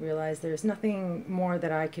acceptance. They realize there's nothing more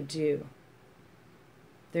that I could do.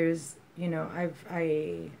 There's, I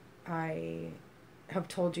have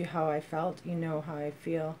told you how I felt. You know how I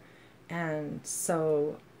feel. And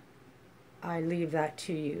so I leave that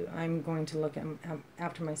to you. I'm going to look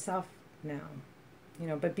after myself now. You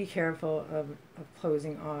know, but be careful of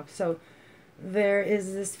closing off. So there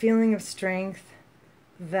is this feeling of strength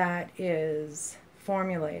that is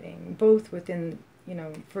formulating, both within, you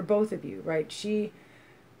know, for both of you, right?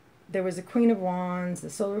 There was a Queen of Wands, the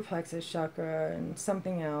solar plexus chakra, and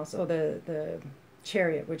something else. Oh, the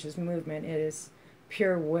Chariot, which is movement. It is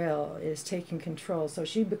pure will. It is taking control. So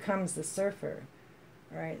she becomes the surfer,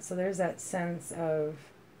 right? So there's that sense of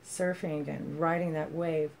surfing again, riding that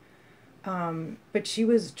wave. But she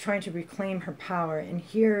was trying to reclaim her power, and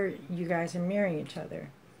here you guys are mirroring each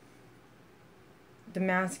other. The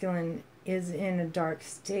masculine is in a dark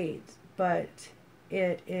state, but he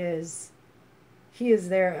is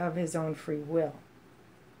there of his own free will.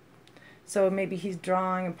 So maybe he's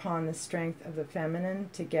drawing upon the strength of the feminine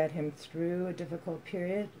to get him through a difficult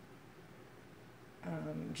period.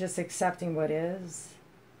 Just accepting what is,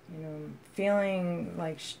 you know, feeling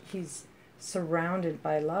like he's surrounded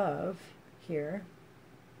by love here.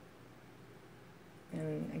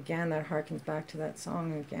 And again, that harkens back to that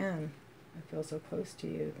song again. I feel so close to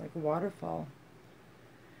you, like a waterfall.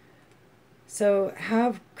 So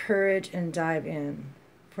have courage and dive in,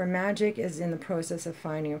 for magic is in the process of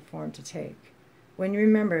finding a form to take. When you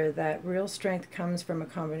remember that real strength comes from a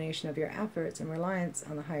combination of your efforts and reliance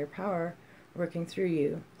on the higher power working through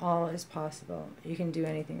you, all is possible. You can do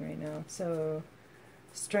anything right now. So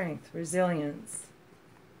strength, resilience.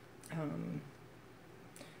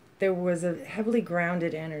 There was a heavily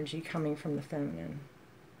grounded energy coming from the feminine.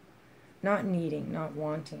 Not needing, not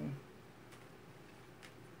wanting.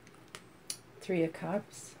 Three of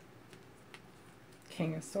Cups.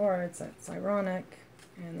 King of Swords, that's ironic.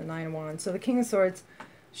 And the Nine of Wands. So the King of Swords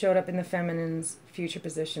showed up in the feminine's future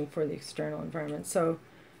position for the external environment. So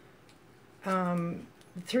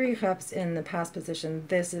Three of Cups in the past position,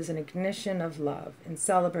 this is an ignition of love and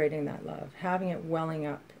celebrating that love, having it welling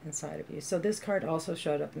up inside of you. So this card also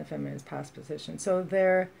showed up in the feminine's past position. So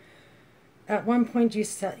there, at one point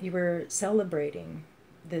you were celebrating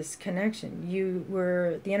this connection.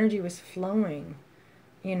 The energy was flowing.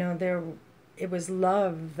 You know, it was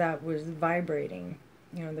love that was vibrating,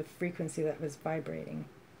 you know, the frequency that was vibrating.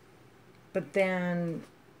 But then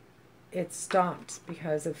it stopped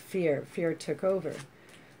because of fear. Fear took over.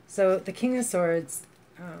 So the King of Swords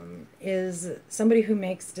is somebody who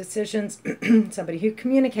makes decisions, somebody who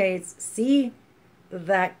communicates. See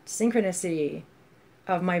that synchronicity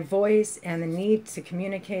of my voice and the need to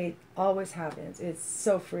communicate always happens. It's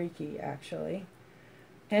so freaky, actually.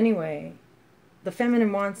 Anyway, the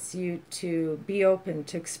feminine wants you to be open,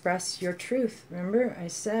 to express your truth. Remember, I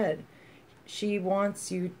said she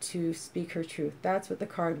wants you to speak her truth. That's what the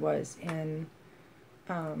card was, and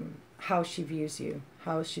how she views you,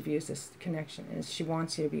 how she views this connection is she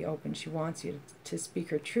wants you to be open. She wants you to speak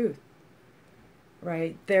her truth,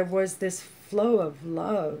 right? There was this flow of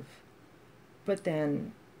love, but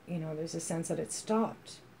then, you know, there's a sense that it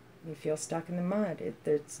stopped. You feel stuck in the mud.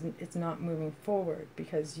 It's not moving forward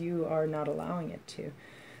because you are not allowing it to.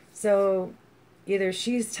 So either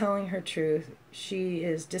she's telling her truth, she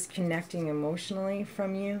is disconnecting emotionally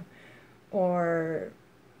from you, or,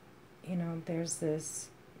 you know, there's this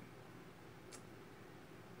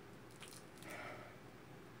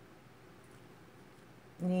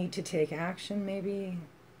need to take action, maybe.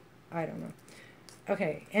 I don't know.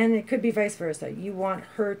 Okay, and it could be vice versa. You want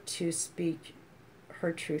her to speak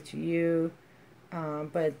her truth to you,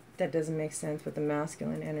 but that doesn't make sense with the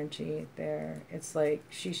masculine energy there. It's like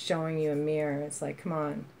she's showing you a mirror. It's like, come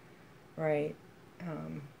on, right?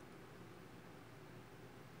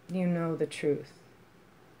 You know the truth.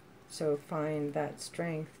 So find that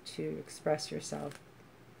strength to express yourself.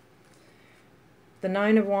 The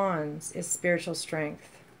Nine of Wands is spiritual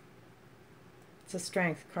strength. It's a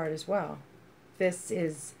strength card as well. This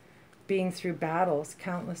is being through battles,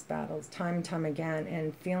 countless battles, time and time again,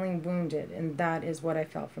 and feeling wounded. And that is what I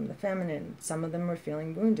felt from the feminine. Some of them were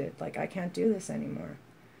feeling wounded, like, I can't do this anymore.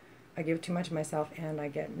 I give too much of myself and I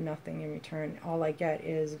get nothing in return. All I get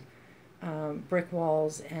is brick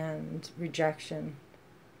walls and rejection.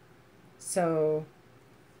 So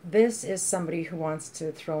this is somebody who wants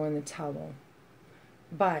to throw in the towel.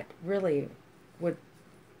 But really,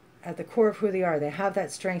 at the core of who they are, they have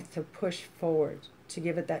that strength to push forward, to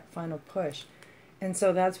give it that final push. And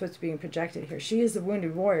so that's what's being projected here. She is the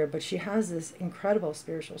wounded warrior, but she has this incredible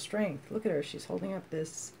spiritual strength. Look at her. She's holding up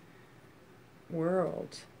this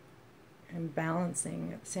world and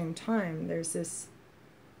balancing at the same time. There's this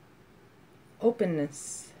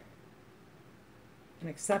openness and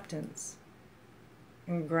acceptance.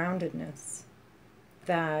 and groundedness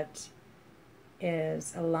that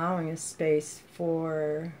is allowing a space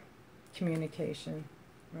for communication,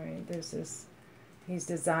 right? There's this, he's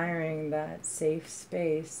desiring that safe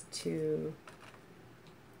space to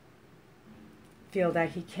feel that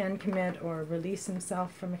he can commit or release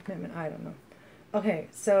himself from a commitment. I don't know. Okay,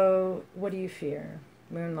 so what do you fear?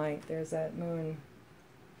 Moonlight, there's that moon.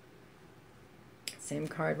 Same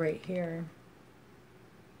card right here.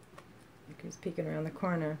 Look who's peeking around the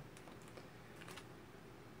corner.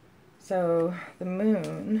 So the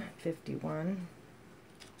moon, 51.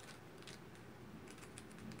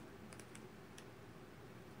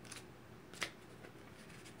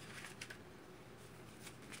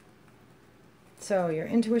 So your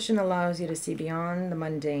intuition allows you to see beyond the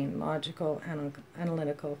mundane, logical,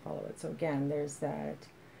 analytical, follow it. So again, there's that,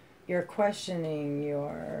 you're questioning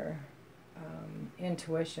your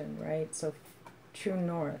intuition, right? So true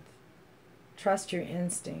north, trust your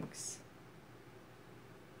instincts.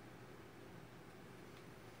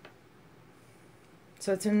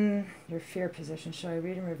 So it's in your fear position. Shall I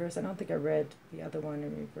read in reverse? I don't think I read the other one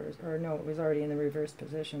in reverse. Or no, it was already in the reverse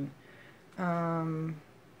position.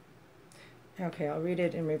 Okay, I'll read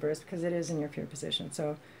it in reverse because it is in your fear position.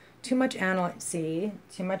 So too much analyzing.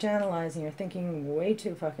 You're thinking way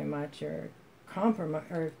too fucking much. You're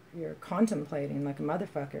you're contemplating like a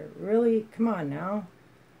motherfucker. Really? Come on now.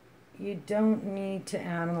 You don't need to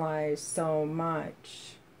analyze so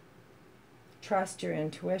much. Trust your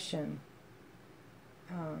intuition.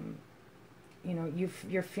 You know,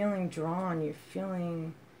 you're feeling drawn, you're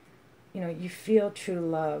feeling, you know, you feel true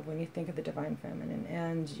love when you think of the divine feminine,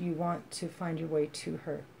 and you want to find your way to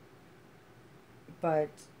her. But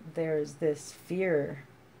there's this fear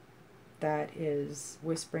that is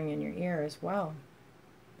whispering in your ear as well.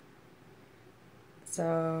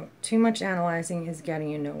 So too much analyzing is getting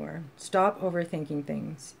you nowhere. Stop overthinking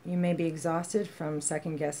things. You may be exhausted from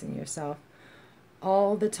second-guessing yourself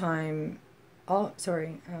all the time.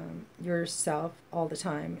 Yourself all the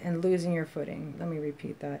time and losing your footing. Let me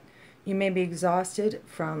repeat that. You may be exhausted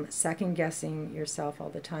from second-guessing yourself all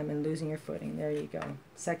the time and losing your footing. There you go.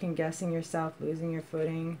 Second-guessing yourself, losing your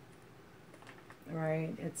footing.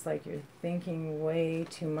 Right? It's like you're thinking way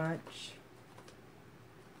too much.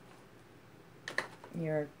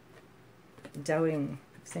 You're doubting.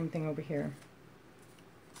 Same thing over here.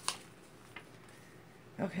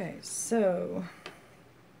 Okay, so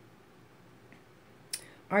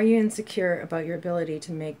are you insecure about your ability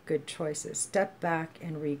to make good choices? Step back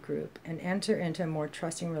and regroup and enter into a more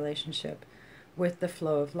trusting relationship with the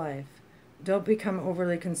flow of life. Don't become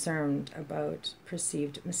overly concerned about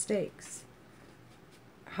perceived mistakes.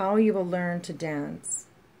 How will you learn to dance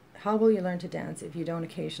if you don't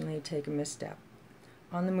occasionally take a misstep?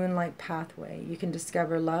 On the moonlight pathway, you can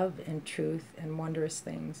discover love and truth and wondrous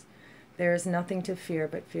things. There is nothing to fear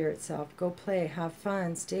but fear itself. Go play, have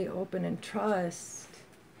fun, stay open and trust.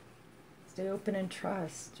 Stay open and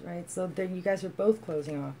trust, right? So there, you guys are both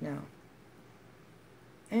closing off now.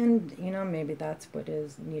 And, you know, maybe that's what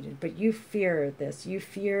is needed. But you fear this. You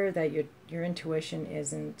fear that your intuition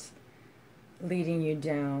isn't leading you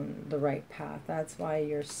down the right path. That's why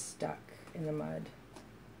you're stuck in the mud.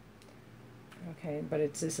 Okay, but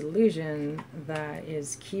it's this illusion that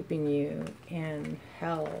is keeping you in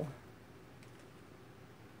hell.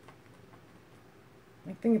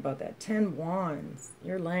 Like, think about that. 10 wands.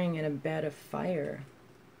 You're laying in a bed of fire.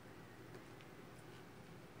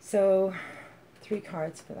 So, 3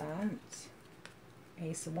 cards for that.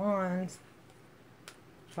 Ace of Wands,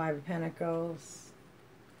 5 of Pentacles,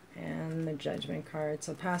 and the Judgment card.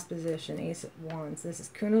 So, past position, Ace of Wands. This is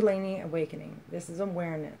Kundalini awakening. This is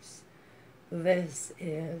awareness. This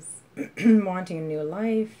is wanting a new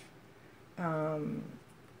life. You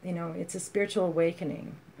know, it's a spiritual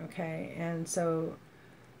awakening. Okay, and so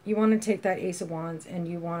you want to take that Ace of Wands and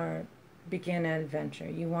you want to begin an adventure.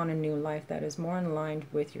 You want a new life that is more in line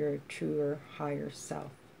with your truer, higher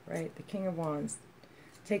self, right? The King of Wands.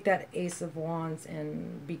 Take that Ace of Wands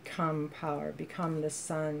and become power, become the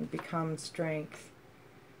sun, become strength.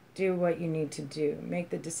 Do what you need to do. Make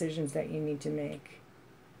the decisions that you need to make.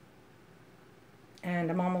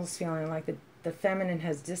 And I'm almost feeling like the feminine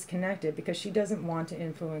has disconnected because she doesn't want to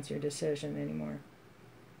influence your decision anymore.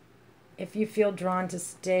 If you feel drawn to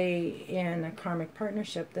stay in a karmic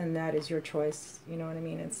partnership, then that is your choice. You know what I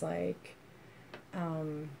mean? It's like,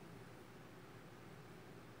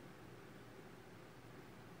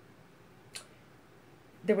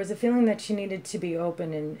 there was a feeling that she needed to be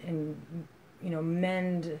open and you know,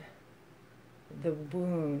 mend the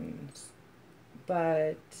wounds.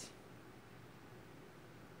 But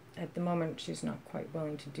at the moment, she's not quite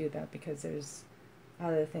willing to do that because there's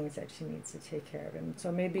other things that she needs to take care of. And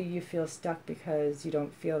so maybe you feel stuck because you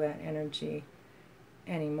don't feel that energy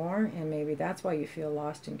anymore, and maybe that's why you feel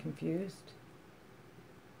lost and confused,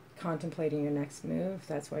 contemplating your next move.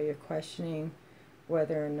 That's why you're questioning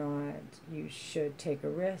whether or not you should take a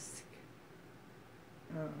risk.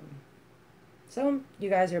 So you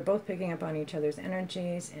guys are both picking up on each other's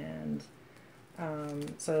energies, and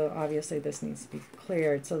so obviously this needs to be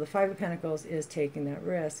cleared. So the Five of Pentacles is taking that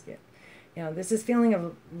risk. This is feeling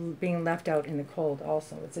of being left out in the cold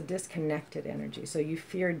also. It's a disconnected energy. So you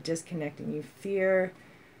fear disconnecting. You fear,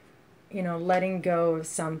 letting go of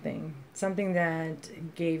something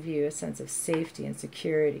that gave you a sense of safety and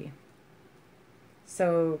security.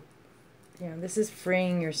 So, this is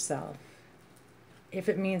freeing yourself. If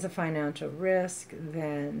it means a financial risk,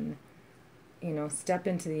 then, step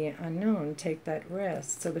into the unknown, take that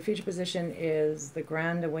risk. So the future position is the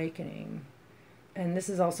Grand Awakening. And this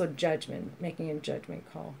is also judgment, making a judgment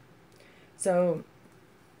call. So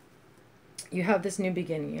you have this new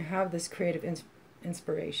beginning. You have this creative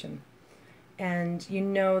inspiration. And you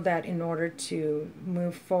know that in order to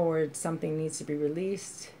move forward, something needs to be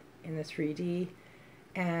released in the 3D.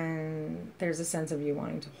 And there's a sense of you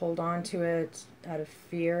wanting to hold on to it out of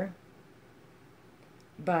fear.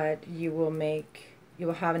 But you will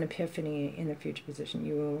have an epiphany in the future position.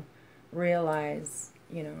 You will realize,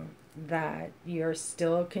 that you're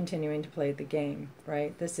still continuing to play the game,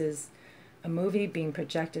 right? This is a movie being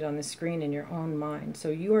projected on the screen in your own mind. So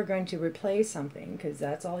you are going to replay something, because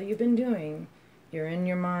that's all you've been doing. You're in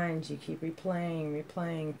your mind. You keep replaying,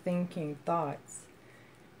 thinking, thoughts.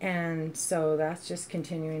 And so that's just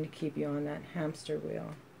continuing to keep you on that hamster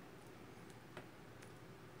wheel.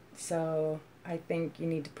 So I think you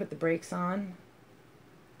need to put the brakes on,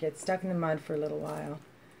 get stuck in the mud for a little while,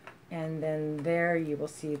 and then there you will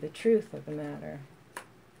see the truth of the matter.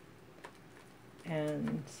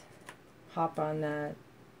 And hop on that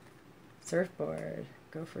surfboard,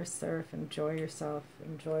 go for a surf, enjoy yourself,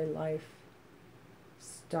 enjoy life.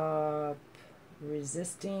 Stop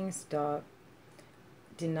resisting, stop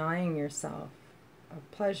denying yourself of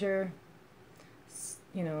pleasure.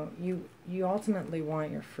 You ultimately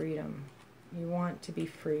want your freedom. You want to be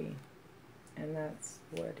free, and that's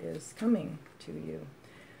what is coming to you.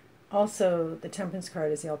 Also, the Temperance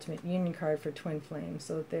card is the ultimate union card for twin flames.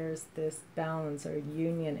 So there's this balance or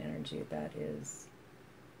union energy that is,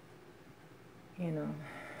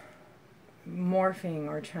 morphing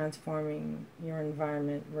or transforming your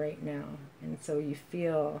environment right now. And so you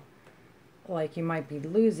feel like you might be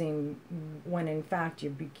losing when in fact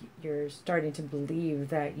you're starting to believe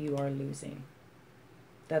that you are losing,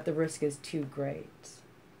 that the risk is too great.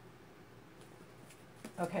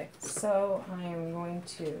 Okay, so I'm going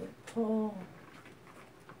to pull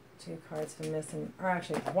two cards from Myth and, or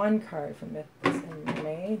actually one card from Myth and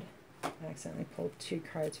Mermaid. I accidentally pulled two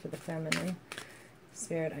cards for the feminine.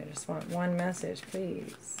 Spirit, I just want one message,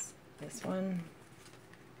 please. This one.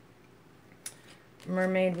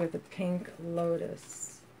 Mermaid with a pink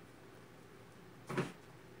lotus.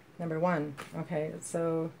 Number one. Okay,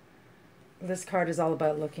 so this card is all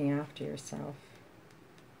about looking after yourself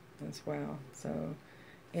as well. So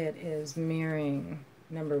it is mirroring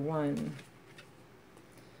number one.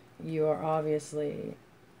 You are obviously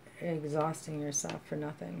exhausting yourself for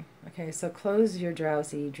nothing. Okay, so close your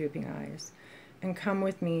drowsy, drooping eyes and come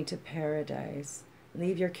with me to paradise.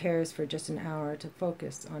 Leave your cares for just an hour to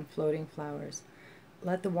focus on floating flowers.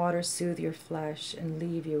 Let the water soothe your flesh and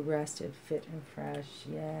leave you rested, fit, and fresh.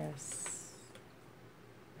 Yes.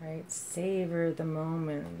 Right? Savor the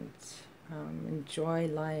moment. Enjoy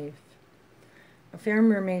life. A fair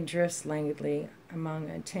mermaid drifts languidly among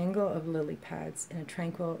a tangle of lily pads in a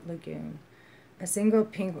tranquil lagoon. A single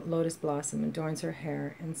pink lotus blossom adorns her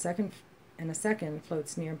hair, and a second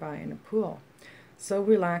floats nearby in a pool. So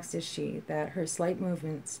relaxed is she that her slight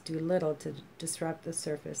movements do little to disrupt the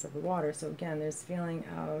surface of the water. So again, there's feeling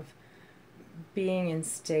of being in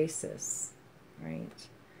stasis, right?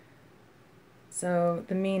 So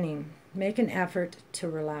the meaning, make an effort to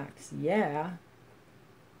relax. Yeah.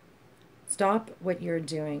 Stop what you're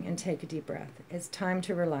doing and take a deep breath. It's time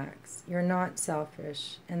to relax. You're not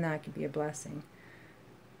selfish, and that could be a blessing.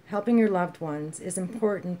 Helping your loved ones is an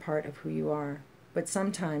important part of who you are, but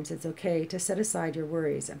sometimes it's okay to set aside your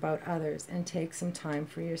worries about others and take some time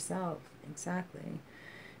for yourself. Exactly.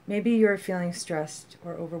 Maybe you're feeling stressed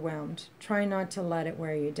or overwhelmed. Try not to let it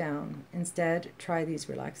wear you down. Instead, try these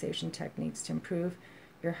relaxation techniques to improve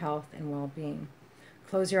your health and well-being.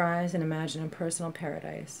 Close your eyes and imagine a personal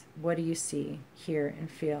paradise. What do you see, hear, and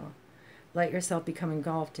feel? Let yourself become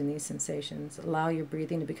engulfed in these sensations. Allow your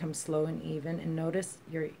breathing to become slow and even, and notice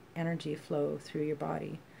your energy flow through your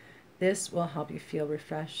body. This will help you feel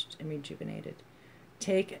refreshed and rejuvenated.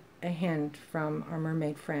 Take a hint from our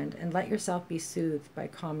mermaid friend and let yourself be soothed by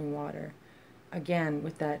calming water. Again,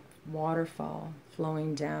 with that waterfall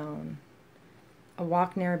flowing down. A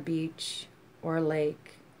walk near a beach or a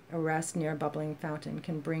lake, a rest near a bubbling fountain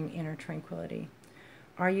can bring inner tranquility.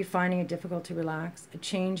 Are you finding it difficult to relax? A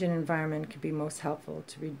change in environment could be most helpful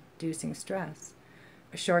to reducing stress.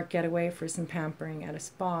 A short getaway for some pampering at a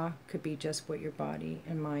spa could be just what your body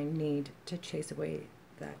and mind need to chase away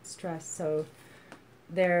that stress. So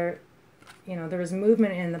there was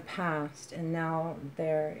movement in the past, and now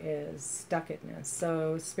there is stuckedness.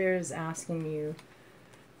 So Spirit is asking you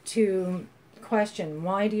to question,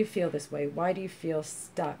 why do you feel this way? Why do you feel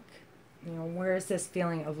stuck? Where is this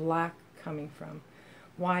feeling of lack coming from?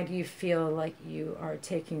 Why do you feel like you are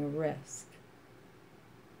taking a risk?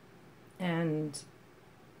 And,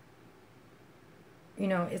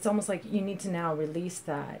 it's almost like you need to now release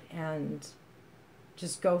that and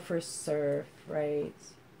just go for surf, right?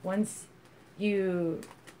 Once you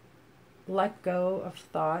let go of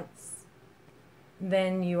thoughts,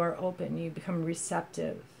 then you are open, you become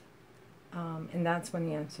receptive, and that's when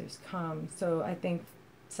the answers come. So I think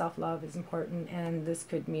self-love is important, and this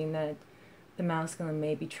could mean that the masculine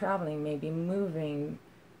may be traveling, may be moving,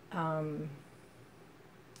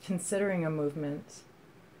 considering a movement,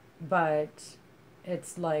 but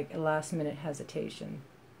it's like a last-minute hesitation,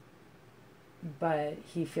 but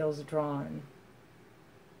he feels drawn.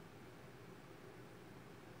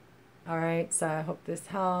 All right, so I hope this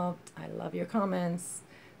helped. I love your comments,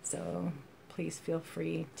 so please feel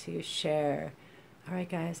free to share. All right,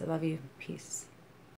 guys, I love you. Peace.